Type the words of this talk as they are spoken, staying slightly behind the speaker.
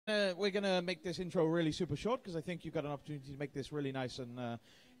We're going to make this intro really super short because I think you've got an opportunity to make this really nice and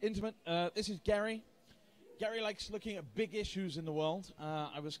intimate. This is Gary. Gary likes looking at big issues in the world.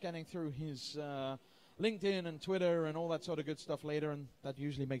 I was scanning through his LinkedIn and Twitter and all that sort of good stuff later, and that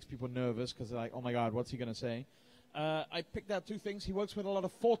usually makes people nervous because they're like, oh my God, what's he going to say? I picked out two things. He works with a lot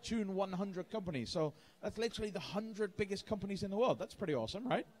of Fortune 100 companies, so that's literally the 100 biggest companies in the world. That's pretty awesome,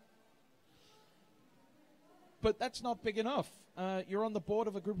 right? But that's not big enough. You're on the board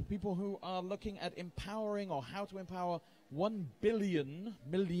of a group of people who are looking at empowering or how to empower 1 billion,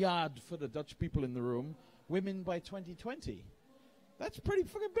 milliard for the Dutch people in the room, women by 2020. That's pretty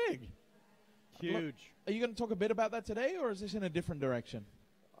fucking big. Huge. Are you going to talk a bit about that today, or is this in a different direction?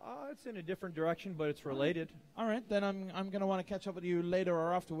 It's in a different direction, but it's related. All right, then I'm going to want to catch up with you later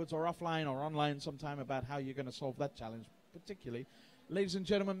or afterwards or offline or online sometime about how you're going to solve that challenge, particularly. Ladies and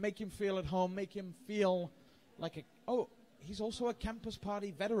gentlemen, make him feel at home, make him feel like a... Oh, he's also a campus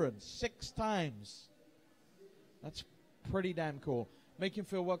party veteran, 6 times. That's pretty damn cool. Make him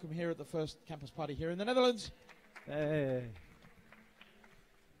feel welcome here at the first campus party here in the Netherlands. Hey.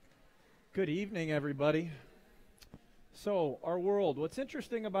 Good evening, everybody. So, our world. What's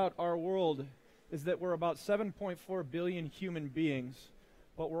interesting about our world is that we're about 7.4 billion human beings,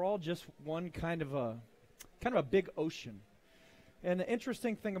 but we're all just one kind of a big ocean. And the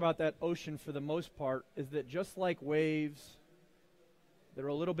interesting thing about that ocean, for the most part, is that just like waves, they're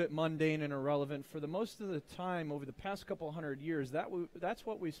a little bit mundane and irrelevant. For the most of the time, over the past couple hundred years, that's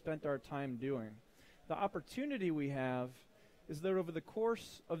what we've spent our time doing. The opportunity we have is that over the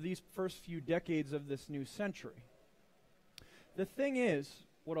course of these first few decades of this new century, the thing is,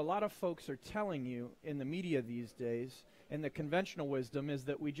 what a lot of folks are telling you in the media these days, and the conventional wisdom, is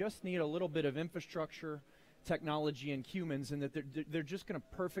that we just need a little bit of infrastructure, technology, and humans, and that they're just going to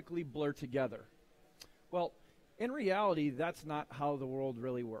perfectly blur together. Well, in reality, that's not how the world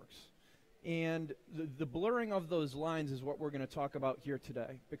really works. And the blurring of those lines is what we're going to talk about here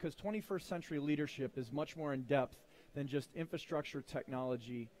today, because 21st century leadership is much more in depth than just infrastructure,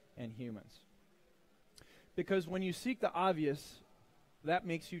 technology, and humans. Because when you seek the obvious, that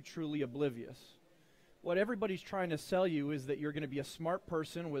makes you truly oblivious. What everybody's trying to sell you is that you're going to be a smart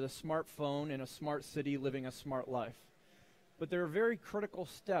person with a smartphone in a smart city living a smart life. But there are very critical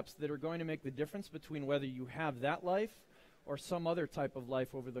steps that are going to make the difference between whether you have that life or some other type of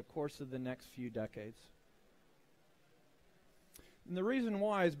life over the course of the next few decades. And the reason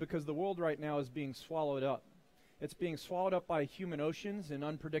why is because the world right now is being swallowed up. It's being swallowed up by human oceans in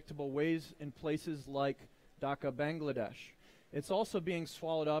unpredictable ways in places like Dhaka, Bangladesh. It's also being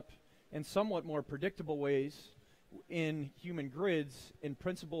swallowed up in somewhat more predictable ways in human grids, in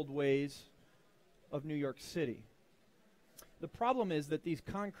principled ways of New York City. The problem is that these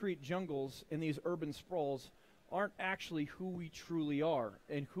concrete jungles and these urban sprawls aren't actually who we truly are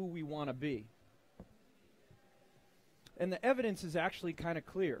and who we want to be. And the evidence is actually kind of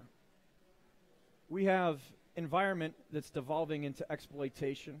clear. We have environment that's devolving into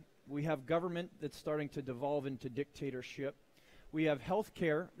exploitation. We have government that's starting to devolve into dictatorship. We have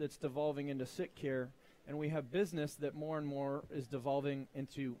healthcare that's devolving into sick care. And we have business that more and more is devolving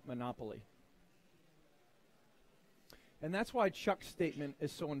into monopoly. And that's why Chuck's statement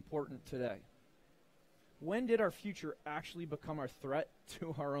is so important today. When did our future actually become our threat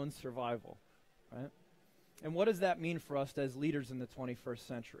to our own survival, right? And what does that mean for us as leaders in the 21st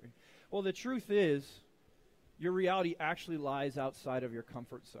century? Well, the truth is, your reality actually lies outside of your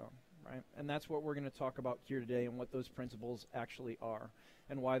comfort zone, right? And that's what we're going to talk about here today, and what those principles actually are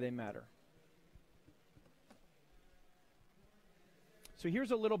and why they matter. So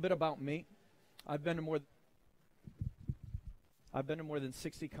here's a little bit about me. I've been to more than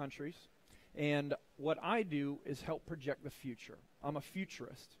 60 countries, and what I do is help project the future. I'm a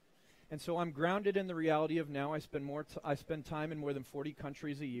futurist. And so I'm grounded in the reality of now. I spend time in more than 40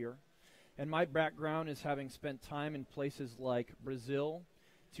 countries a year. And my background is having spent time in places like Brazil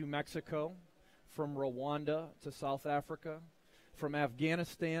to Mexico, from Rwanda to South Africa, from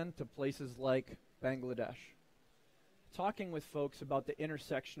Afghanistan to places like Bangladesh. Talking with folks about the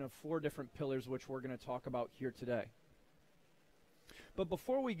intersection of 4 different pillars, which we're going to talk about here today. But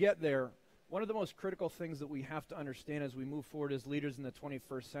before we get there, one of the most critical things that we have to understand as we move forward as leaders in the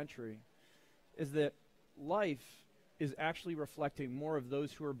 21st century is that life is actually reflecting more of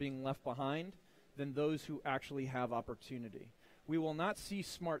those who are being left behind than those who actually have opportunity. We will not see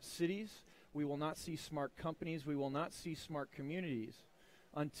smart cities, we will not see smart companies, we will not see smart communities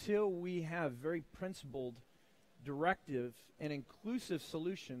until we have very principled, directive, and inclusive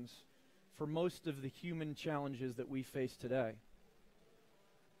solutions for most of the human challenges that we face today.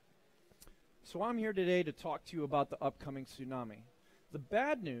 So I'm here today to talk to you about the upcoming tsunami. The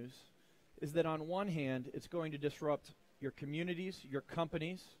bad news is that on one hand, it's going to disrupt your communities, your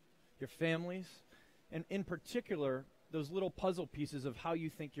companies, your families, and in particular, those little puzzle pieces of how you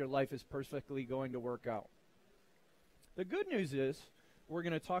think your life is perfectly going to work out. The good news is we're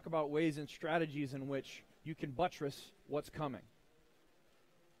going to talk about ways and strategies in which you can buttress what's coming.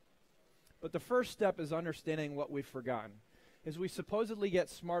 But the first step is understanding what we've forgotten. As we supposedly get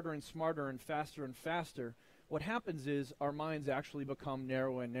smarter and smarter and faster, what happens is our minds actually become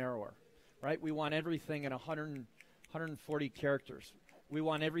narrower and narrower, right? We want everything in 140 characters. We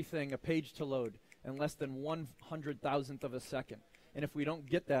want everything, a page to load, in less than 100,000th of a second. And if we don't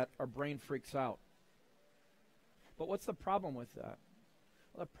get that, our brain freaks out. But what's the problem with that?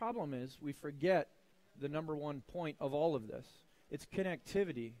 Well, the problem is we forget the number one point of all of this. It's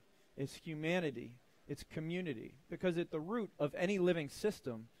connectivity, it's humanity, it's community. Because at the root of any living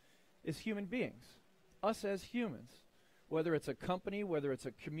system is human beings, us as humans. Whether it's a company, whether it's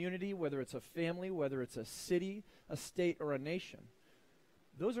a community, whether it's a family, whether it's a city, a state, or a nation.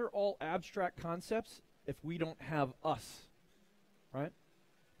 Those are all abstract concepts if we don't have us, right?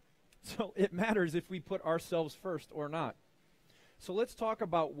 So it matters if we put ourselves first or not. So let's talk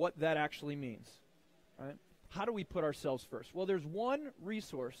about what that actually means, right? How do we put ourselves first? Well, there's one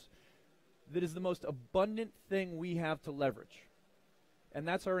resource that is the most abundant thing we have to leverage, and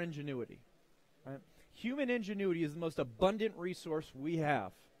that's our ingenuity, right? Human ingenuity is the most abundant resource we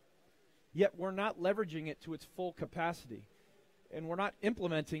have, yet we're not leveraging it to its full capacity, and we're not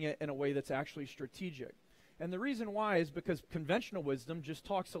implementing it in a way that's actually strategic. And the reason why is because conventional wisdom just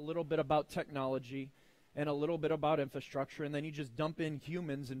talks a little bit about technology and a little bit about infrastructure, and then you just dump in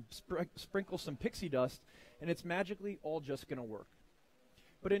humans and sprinkle some pixie dust, and it's magically all just going to work.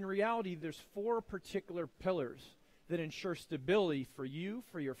 But in reality, there's 4 particular pillars that ensure stability for you,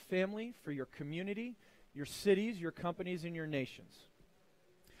 for your family, for your community, your cities, your companies, and your nations.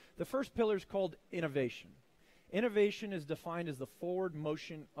 The first pillar is called innovation. Innovation is defined as the forward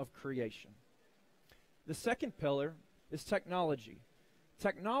motion of creation. The second pillar is technology.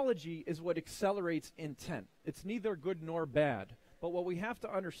 Technology is what accelerates intent. It's neither good nor bad, but what we have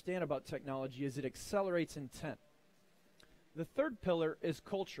to understand about technology is it accelerates intent. The third pillar is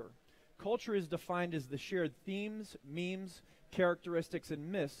culture. Culture is defined as the shared themes, memes, characteristics,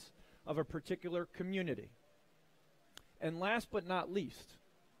 and myths of a particular community. And last but not least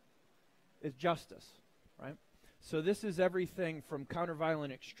is justice, right? So this is everything from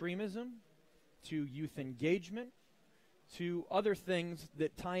counterviolent extremism to youth engagement to other things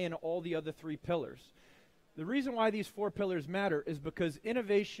that tie in all the other 3 pillars. The reason why these 4 pillars matter is because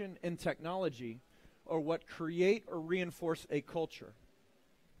innovation and technology are what create or reinforce a culture.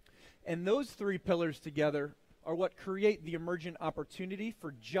 And those 3 pillars together are what create the emergent opportunity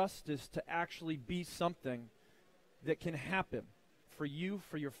for justice to actually be something that can happen for you,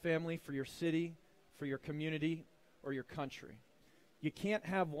 for your family, for your city, for your community, or your country. You can't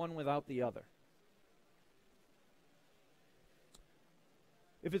have one without the other.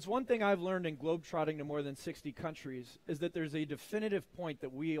 If it's one thing I've learned in globetrotting to more than 60 countries, is that there's a definitive point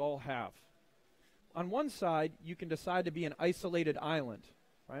that we all have. On one side, you can decide to be an isolated island,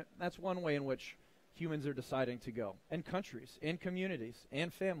 right? That's one way in which humans are deciding to go, and countries, and communities,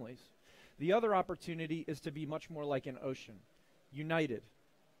 and families. The other opportunity is to be much more like an ocean, united,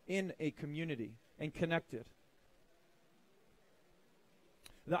 in a community, and connected.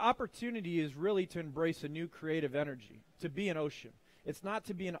 The opportunity is really to embrace a new creative energy, to be an ocean. It's not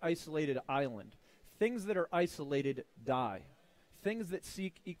to be an isolated island. Things that are isolated die. Things that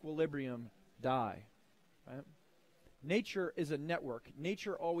seek equilibrium die. Right? Nature is a network.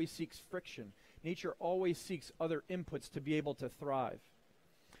 Nature always seeks friction. Nature always seeks other inputs to be able to thrive.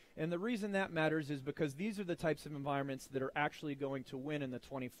 And the reason that matters is because these are the types of environments that are actually going to win in the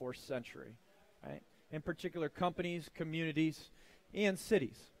 24th century. Right? In particular, companies, communities, and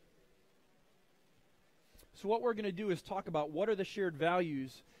cities. So what we're going to do is talk about what are the shared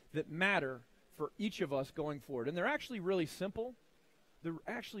values that matter for each of us going forward. And they're actually really simple. They're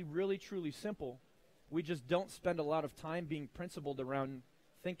actually really, truly simple. We just don't spend a lot of time being principled around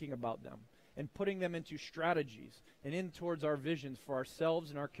thinking about them and putting them into strategies and in towards our visions for ourselves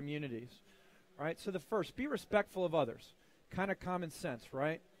and our communities. All right, so the first, be respectful of others. Kind of common sense,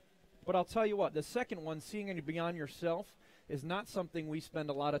 right? But I'll tell you what, the second one, seeing beyond yourself, is not something we spend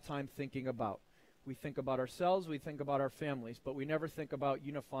a lot of time thinking about. We think about ourselves, we think about our families, but we never think about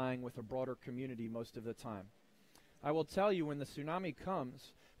unifying with a broader community most of the time. I will tell you, when the tsunami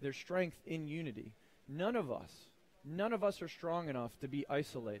comes, there's strength in unity. None of us are strong enough to be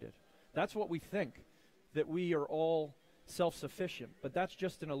isolated. That's what we think, that we are all self-sufficient, but that's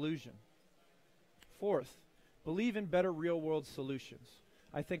just an illusion. Fourth, believe in better real-world solutions.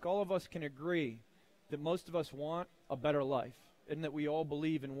 I think all of us can agree that most of us want a better life, and that we all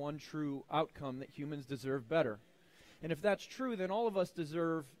believe in one true outcome, that humans deserve better. And if that's true, then all of us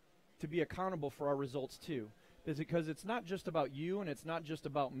deserve to be accountable for our results too. Because it's not just about you and it's not just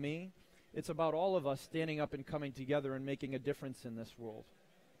about me. It's about all of us standing up and coming together and making a difference in this world.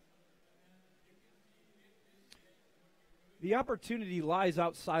 The opportunity lies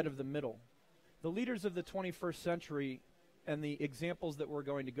outside of the middle. The leaders of the 21st century and the examples that we're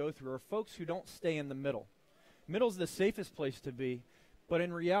going to go through are folks who don't stay in the middle. Middle's the safest place to be, but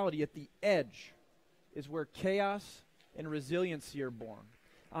in reality, at the edge is where chaos and resiliency are born.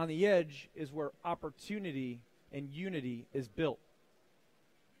 On the edge is where opportunity and unity is built.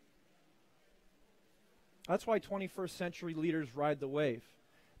 That's why 21st century leaders ride the wave.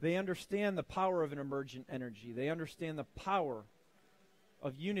 They understand the power of an emergent energy. They understand the power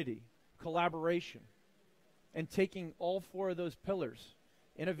of unity, collaboration, and taking all four of those pillars,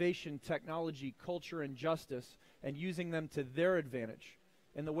 innovation, technology, culture, and justice, and using them to their advantage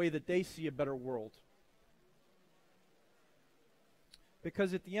in the way that they see a better world.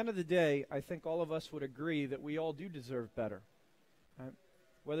 Because at the end of the day, I think all of us would agree that we all do deserve better, right?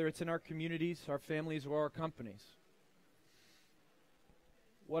 Whether it's in our communities, our families, or our companies.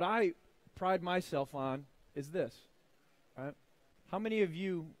 What I pride myself on is this, right? How many of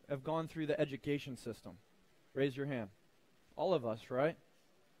you have gone through the education system? Raise your hand. All of us, right?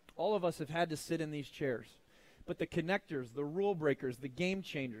 All of us have had to sit in these chairs. But the connectors, the rule breakers, the game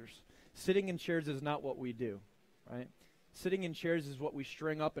changers, sitting in chairs is not what we do, right? Sitting in chairs is what we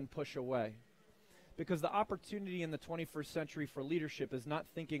string up and push away. Because the opportunity in the 21st century for leadership is not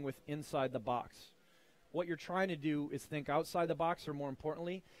thinking with inside the box. What you're trying to do is think outside the box, or more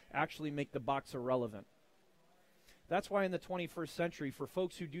importantly, actually make the box irrelevant. That's why in the 21st century, for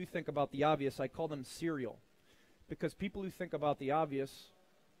folks who do think about the obvious, I call them serial. Because people who think about the obvious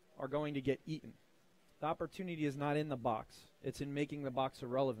are going to get eaten. The opportunity is not in the box. It's in making the box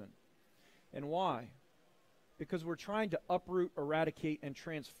irrelevant. And why? Because we're trying to uproot, eradicate, and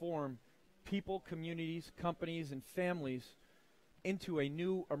transform people, communities, companies, and families into a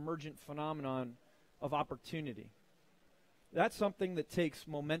new emergent phenomenon of opportunity. That's something that takes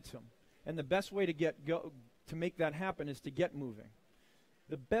momentum. And the best way to make that happen is to get moving.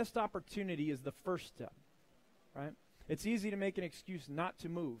 The best opportunity is the first step, right? It's easy to make an excuse not to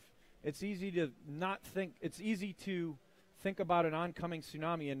move. It's easy to think about an oncoming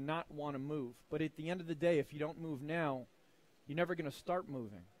tsunami and not want to move. But at the end of the day, if you don't move now, you're never going to start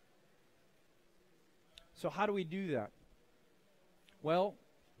moving. So how do we do that? Well,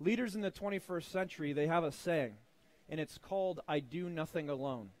 leaders in the 21st century, they have a saying, and it's called, "I do nothing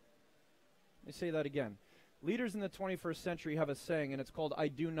alone." Let me say that again. Leaders in the 21st century have a saying, and it's called, "I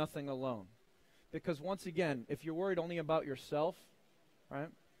do nothing alone." Because once again, if you're worried only about yourself, right,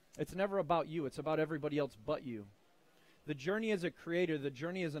 it's never about you. It's about everybody else but you. The journey as a creator, the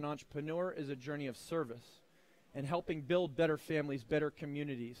journey as an entrepreneur is a journey of service and helping build better families, better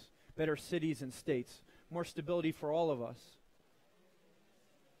communities, better cities and states, more stability for all of us.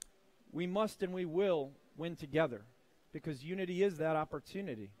 We must and we will win together because unity is that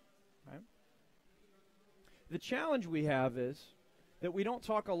opportunity, right? The challenge we have is that we don't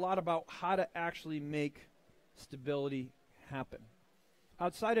talk a lot about how to actually make stability happen.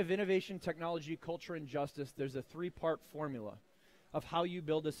 Outside of innovation, technology, culture, and justice, there's a three-part formula of how you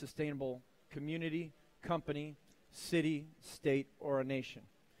build a sustainable community, company, city, state, or a nation.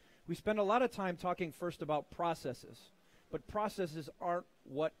 We spend a lot of time talking first about processes, but processes aren't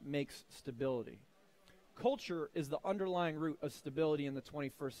what makes stability. Culture is the underlying root of stability in the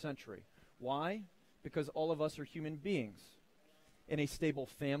 21st century. Why? Because all of us are human beings. In a stable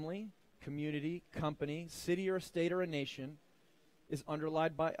family, community, company, city or a state or a nation is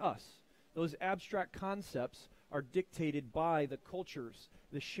underlined by us. Those abstract concepts are dictated by the cultures,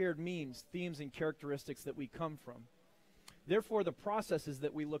 the shared means, themes, and characteristics that we come from. Therefore, the processes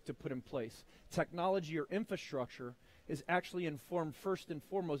that we look to put in place, technology or infrastructure, is actually informed first and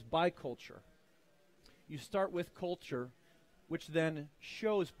foremost by culture. You start with culture, which then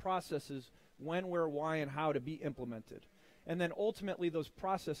shows processes when, where, why, and how to be implemented. And then ultimately those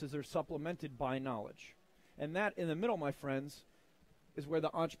processes are supplemented by knowledge. And that, in the middle, my friends, is where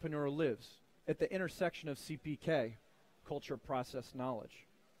the entrepreneur lives, at the intersection of CPK, culture, process, knowledge.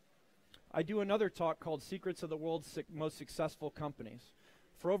 I do another talk called Secrets of the World's Most Successful Companies.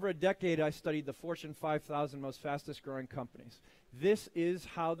 For over a decade, I studied the Fortune 5,000 most fastest growing companies. This is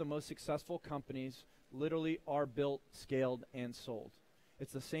how the most successful companies literally are built, scaled, and sold.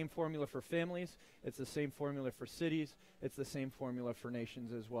 It's the same formula for families. It's the same formula for cities. It's the same formula for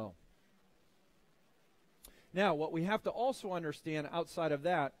nations as well. Now, what we have to also understand outside of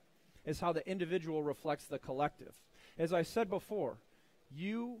that is how the individual reflects the collective. As I said before,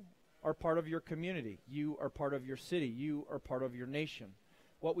 you are part of your community. You are part of your city. You are part of your nation.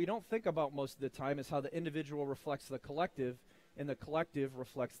 What we don't think about most of the time is how the individual reflects the collective, and the collective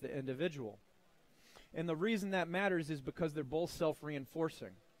reflects the individual. And the reason that matters is because they're both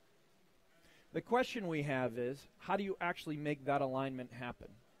self-reinforcing. The question we have is, how do you actually make that alignment happen?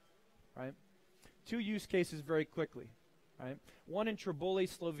 Right? Two use cases very quickly. Right? One in Triboli,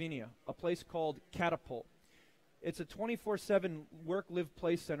 Slovenia, a place called Catapult. It's a 24/7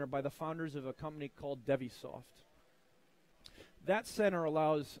 work-live-play center by the founders of a company called Devisoft. That center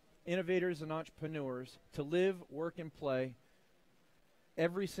allows innovators and entrepreneurs to live, work, and play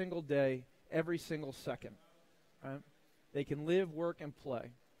every single day, every single second. Right? They can live, work, and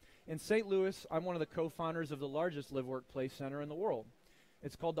play. In St. Louis, I'm one of the co-founders of the largest live-work-play center in the world.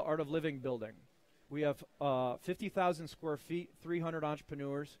 It's called the Art of Living Building. We have 50,000 square feet, 300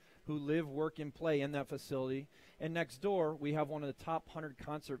 entrepreneurs who live, work, and play in that facility. And next door, we have one of the top 100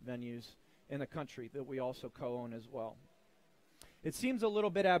 concert venues in the country that we also co-own as well. It seems a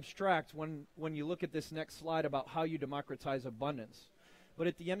little bit abstract when you look at this next slide about how you democratize abundance. But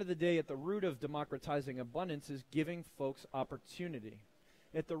at the end of the day, at the root of democratizing abundance is giving folks opportunity.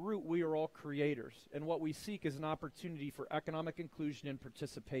 At the root, we are all creators, and what we seek is an opportunity for economic inclusion and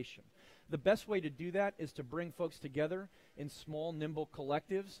participation. The best way to do that is to bring folks together in small, nimble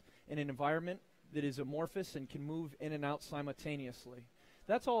collectives in an environment that is amorphous and can move in and out simultaneously.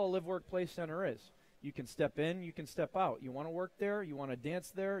 That's all a live, work, play center is. You can step in, you can step out. You want to work there, you want to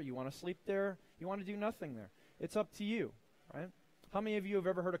dance there, you want to sleep there, you want to do nothing there. It's up to you, right? How many of you have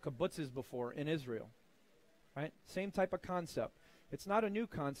ever heard of kibbutzes before in Israel? Right? Same type of concept. It's not a new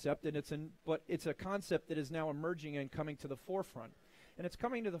concept, but it's a concept that is now emerging and coming to the forefront. And it's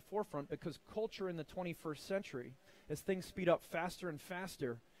coming to the forefront because culture in the 21st century, as things speed up faster and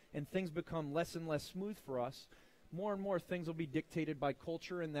faster and things become less and less smooth for us, more and more things will be dictated by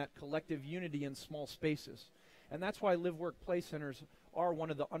culture and that collective unity in small spaces. And that's why live, work, play centers are one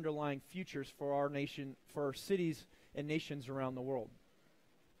of the underlying futures for our nation, for our cities and nations around the world.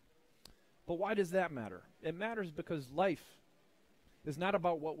 But why does that matter? It matters because life is not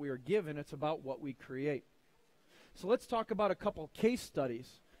about what we are given, it's about what we create. So let's talk about a couple case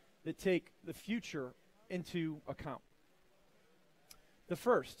studies that take the future into account. The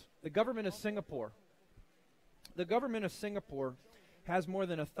first, the government of Singapore. The government of Singapore has more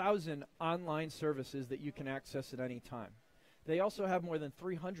than 1,000 online services that you can access at any time. They also have more than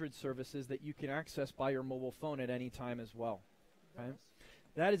 300 services that you can access by your mobile phone at any time as well. Right?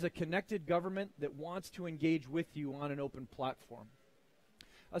 That is a connected government that wants to engage with you on an open platform.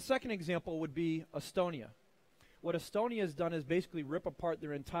 A second example would be Estonia. What Estonia has done is basically rip apart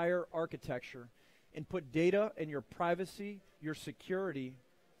their entire architecture and put data and your privacy, your security,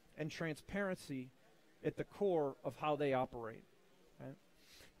 and transparency at the core of how they operate. Right?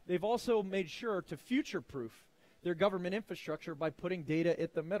 They've also made sure to future-proof their government infrastructure by putting data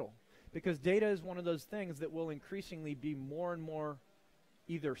at the middle, because data is one of those things that will increasingly be more and more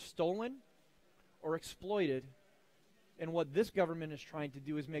either stolen or exploited. And what this government is trying to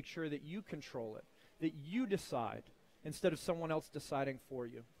do is make sure that you control it, that you decide instead of someone else deciding for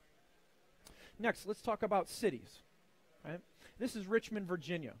you. Next, let's talk about cities. Right? This is Richmond,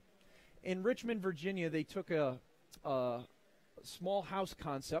 Virginia. In Richmond, Virginia, they took a small house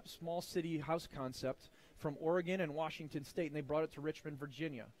concept, small city house concept from Oregon and Washington State, and they brought it to Richmond,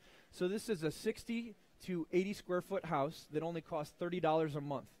 Virginia. So this is a 60 to 80 square foot house that only costs $30 a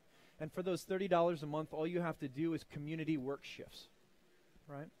month. And for those $30 a month, all you have to do is community work shifts,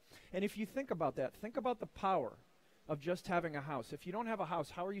 right? And if you think about that, think about the power of just having a house. If you don't have a house,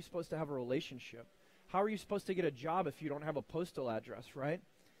 how are you supposed to have a relationship? How are you supposed to get a job if you don't have a postal address, right?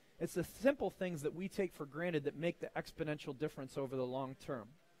 It's the simple things that we take for granted that make the exponential difference over the long term.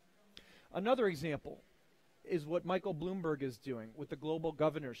 Another example is what Michael Bloomberg is doing with the Global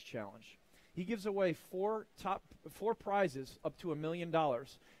Governors Challenge. He gives away four prizes up to $1 million,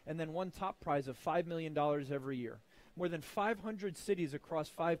 and then one top prize of $5 million every year. More than 500 cities across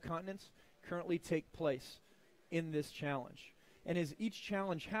 5 continents currently take place in this challenge. And as each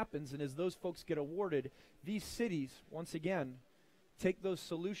challenge happens, and as those folks get awarded, these cities, once again, take those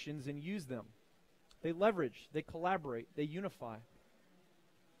solutions and use them. They leverage, they collaborate, they unify.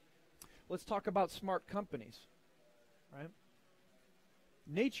 Let's talk about smart companies, right?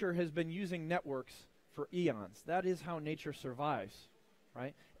 Nature has been using networks for eons. That is how nature survives,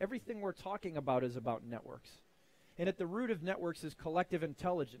 right? Everything we're talking about is about networks. And at the root of networks is collective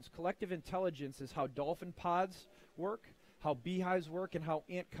intelligence. Collective intelligence is how dolphin pods work, how beehives work, and how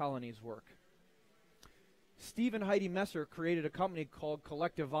ant colonies work. Steve and Heidi Messer created a company called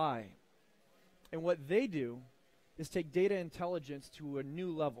Collective Eye. And what they do is take data intelligence to a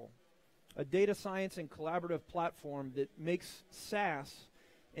new level, a data science and collaborative platform that makes SaaS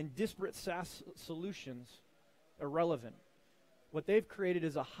and disparate SaaS solutions irrelevant. What they've created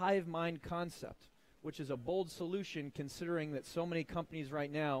is a hive mind concept, which is a bold solution considering that so many companies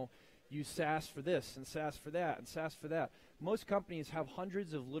right now use SaaS for this and SaaS for that and SaaS for that. Most companies have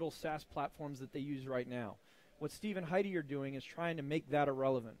hundreds of little SaaS platforms that they use right now. What Steve and Heidi are doing is trying to make that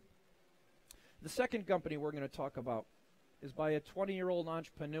irrelevant. The second company we're going to talk about is by a 20-year-old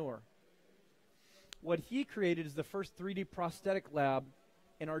entrepreneur. What he created is the first 3D prosthetic lab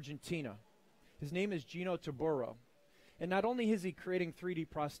in Argentina. His name is Gino Taburo. And not only is he creating 3D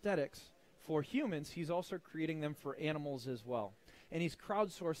prosthetics for humans, he's also creating them for animals as well. And he's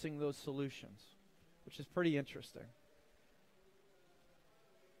crowdsourcing those solutions, which is pretty interesting.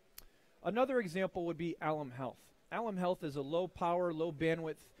 Another example would be Alum Health. Alum Health is a low-power,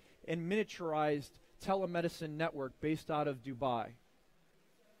 low-bandwidth, and miniaturized telemedicine network based out of Dubai.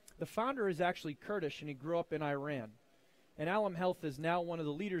 The founder is actually Kurdish, and he grew up in Iran. And Alum Health is now one of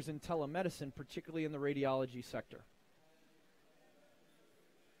the leaders in telemedicine, particularly in the radiology sector.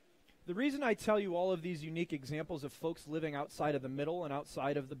 The reason I tell you all of these unique examples of folks living outside of the middle and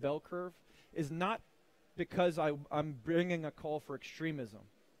outside of the bell curve is not because I'm bringing a call for extremism,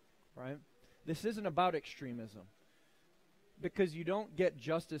 right? This isn't about extremism, because you don't get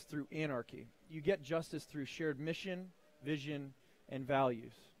justice through anarchy. You get justice through shared mission, vision, and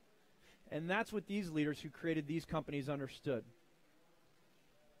values. And that's what these leaders who created these companies understood.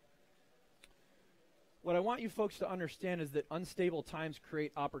 What I want you folks to understand is that unstable times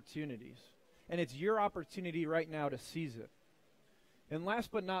create opportunities. And it's your opportunity right now to seize it. And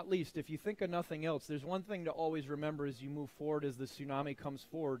last but not least, if you think of nothing else, there's one thing to always remember as you move forward, as the tsunami comes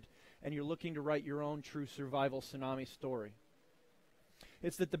forward, and you're looking to write your own true survival tsunami story.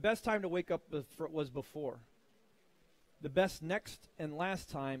 It's that the best time to wake up was before. The best next and last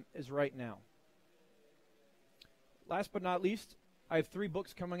time is right now. Last but not least, I have 3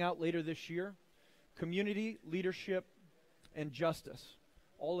 books coming out later this year: Community, Leadership, and Justice,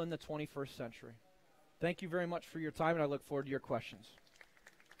 all in the 21st century. Thank you very much for your time, and I look forward to your questions.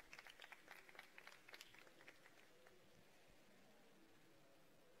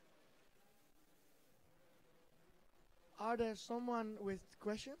 Are there someone with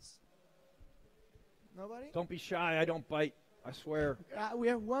questions? Nobody? Don't be shy. I don't bite. I swear. We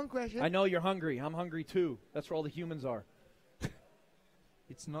have one question. I know you're hungry. I'm hungry too. That's where all the humans are.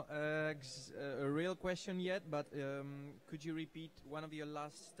 It's not a real question yet, but could you repeat one of your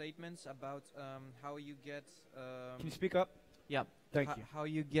last statements about how you get... Can you speak up? Yeah. Thank you. How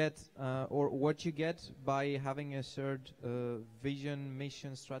you get, or what you get by having a shared vision,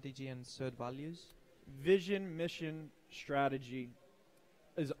 mission, strategy, and shared values? Vision, mission, strategy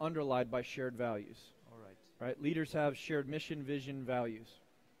is underlined by shared values. All right. Right? Leaders have shared mission, vision, values.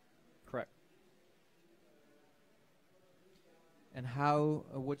 Correct. And how?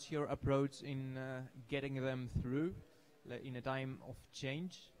 What's your approach in getting them through in a time of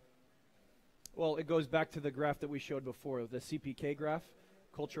change? Well, it goes back to the graph that we showed before, the CPK graph,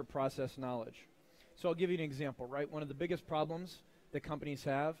 culture, process, knowledge. So I'll give you an example, right? One of the biggest problems that companies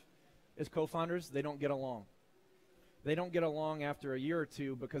have is co-founders, they don't get along. They don't get along after a year or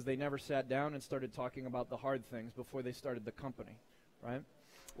two because they never sat down and started talking about the hard things before they started the company, right?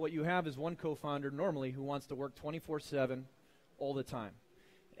 What you have is one co-founder normally who wants to work 24/7 all the time.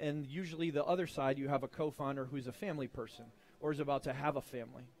 And usually the other side, you have a co-founder who's a family person or is about to have a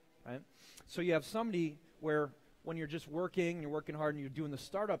family, right? So you have somebody where when you're just working, you're working hard and you're doing the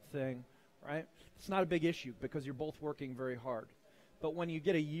startup thing, right? It's not a big issue because you're both working very hard. But when you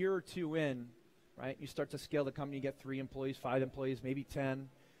get a year or two in, right, you start to scale the company, you get 3 employees, 5 employees, maybe 10.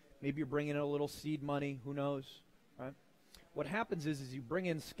 Maybe you're bringing in a little seed money, who knows, right? What happens is you bring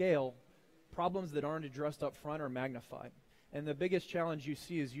in scale, problems that aren't addressed up front are magnified. And the biggest challenge you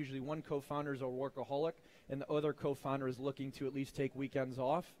see is usually one co-founder is a workaholic and the other co-founder is looking to at least take weekends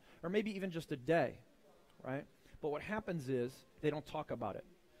off or maybe even just a day, right? But what happens is they don't talk about it.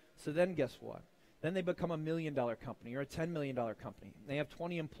 So then guess what? Then they become $1 million company or a $10 million company. They have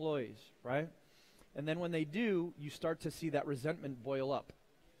 20 employees, right? And then when they do, you start to see that resentment boil up.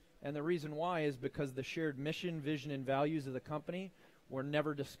 And the reason why is because the shared mission, vision, and values of the company were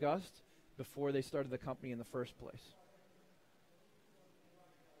never discussed before they started the company in the first place.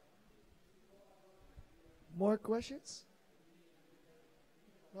 More questions?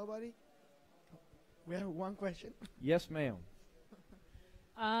 Nobody? We have one question. Yes, ma'am.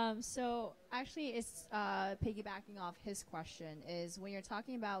 So actually it's piggybacking off his question is when you're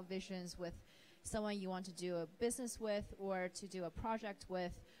talking about visions with someone you want to do a business with or to do a project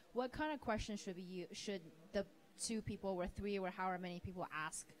with, what kind of questions should the two people or three or however many people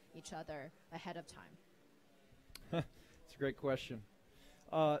ask each other ahead of time? It's a great question.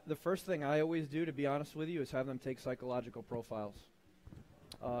 The first thing I always do, to be honest with you, is have them take psychological profiles.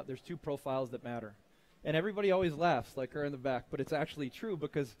 There's 2 profiles that matter. And everybody always laughs, like her in the back, but it's actually true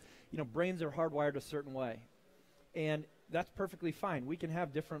because, brains are hardwired a certain way. And that's perfectly fine. We can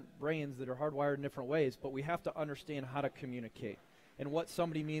have different brains that are hardwired in different ways, but we have to understand how to communicate and what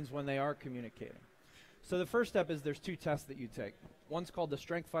somebody means when they are communicating. So the first step is there's 2 tests that you take. One's called the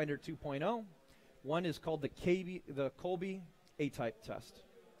Strength Finder 2.0. One is called the Colby A-type test,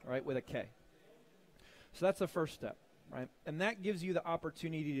 right, with a K. So that's the first step, right? And that gives you the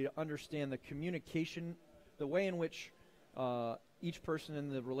opportunity to understand the communication, the way in which each person in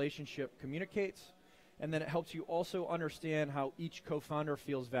the relationship communicates, and then it helps you also understand how each co-founder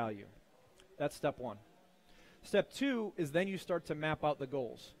feels value. That's step 1. Step 2 is then you start to map out the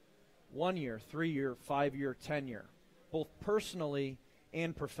goals. 1 year, 3 year, 5 year, 10 year, both personally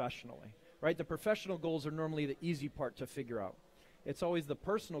and professionally, right? The professional goals are normally the easy part to figure out. It's always the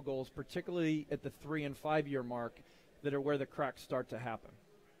personal goals, particularly at the 3 and 5 year mark, that are where the cracks start to happen,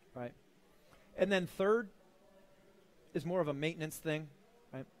 right? And then third is more of a maintenance thing,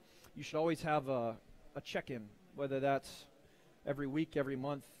 right? You should always have a check-in, whether that's every week, every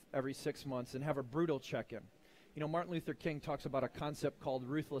month, every 6 months, and have a brutal check-in. Martin Luther King talks about a concept called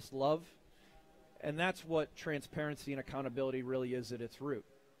ruthless love, and that's what transparency and accountability really is at its root,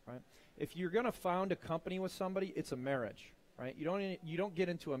 right? If you're going to found a company with somebody, it's a marriage, right? You don't get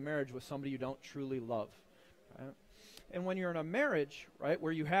into a marriage with somebody you don't truly love, right? And when you're in a marriage, right,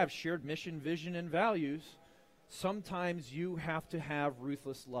 where you have shared mission, vision, and values, sometimes you have to have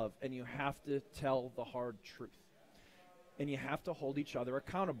ruthless love, and you have to tell the hard truth. And you have to hold each other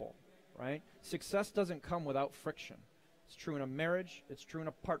accountable, right? Success doesn't come without friction. It's true in a marriage. It's true in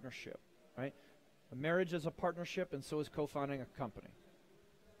a partnership, right? A marriage is a partnership, and so is co-founding a company.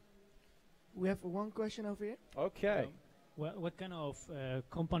 We have one question over here. Okay. What kind of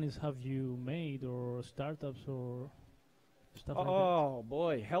companies have you made, or startups, or stuff like that? Oh,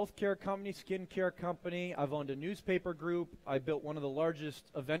 boy. Healthcare company, skincare company. I've owned a newspaper group. I built one of the largest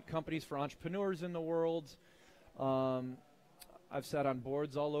event companies for entrepreneurs in the world. I've sat on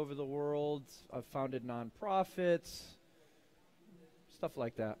boards all over the world. I've founded nonprofits, stuff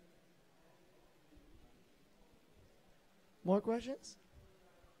like that. More questions?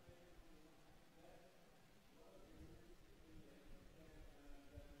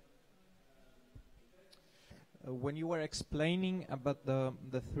 When you were explaining about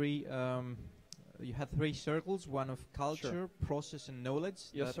the 3, you had 3 circles, one of culture, Sure. process, and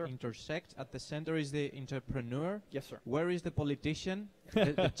knowledge that sir. intersect. At the center is the entrepreneur. Yes, sir. Where is the politician,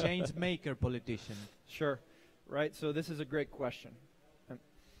 the change maker politician? Sure. Right. So this is a great question. And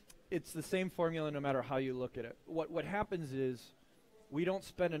it's the same formula no matter how you look at it. What happens is we don't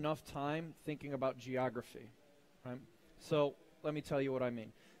spend enough time thinking about geography. Right. So let me tell you what I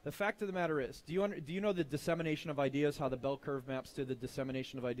mean. The fact of the matter is, do you know the dissemination of ideas, how the bell curve maps to the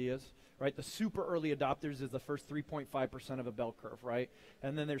dissemination of ideas? Right? The super early adopters is the first 3.5% of a bell curve, right?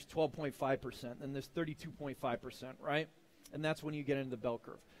 And then there's 12.5%, and there's 32.5%, right? And that's when you get into the bell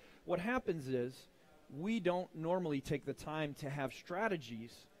curve. What happens is we don't normally take the time to have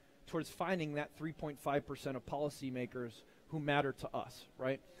strategies towards finding that 3.5% of policymakers who matter to us,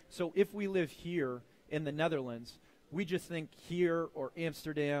 right? So if we live here in the Netherlands, we just think here or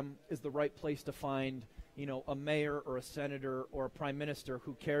Amsterdam is the right place to find, a mayor or a senator or a prime minister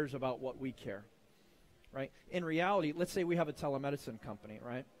who cares about what we care, right? In reality, let's say we have a telemedicine company,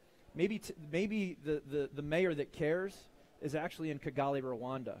 right? Maybe the mayor that cares is actually in Kigali,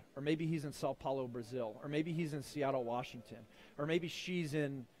 Rwanda, or maybe he's in Sao Paulo, Brazil, or maybe he's in Seattle, Washington, or maybe she's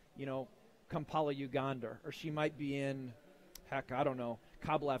in, Kampala, Uganda, or she might be in,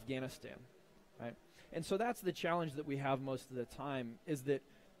 Kabul, Afghanistan, right? And so that's the challenge that we have most of the time is that,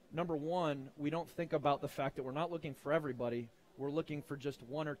 number one, we don't think about the fact that we're not looking for everybody. We're looking for just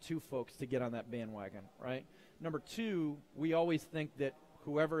 1 or 2 folks to get on that bandwagon, right? Number 2, we always think that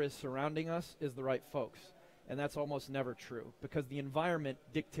whoever is surrounding us is the right folks. And that's almost never true because the environment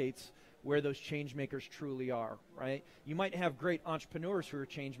dictates where those change makers truly are, right? You might have great entrepreneurs who are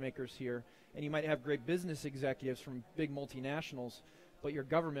change makers here, and you might have great business executives from big multinationals, but your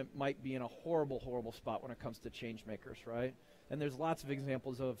government might be in a horrible, horrible spot when it comes to change makers, right? And there's lots of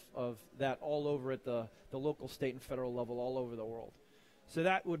examples of that all over at the local, state, and federal level all over the world. So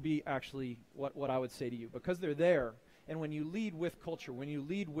that would be actually what I would say to you. Because they're there, and when you lead with culture, when you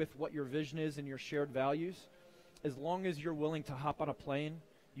lead with what your vision is and your shared values, as long as you're willing to hop on a plane,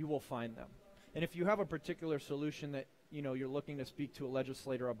 you will find them. And if you have a particular solution that you're looking to speak to a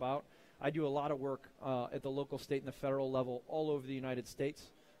legislator about, I do a lot of work at the local, state, and the federal level all over the United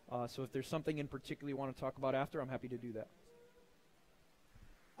States. So if there's something in particular you want to talk about after, I'm happy to do that.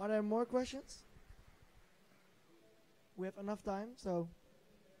 Are there more questions? We have enough time, so.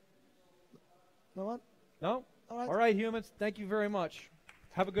 No one? No? All right. All right, humans. Thank you very much.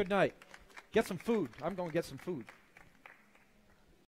 Have a good night. Get some food. I'm going to get some food.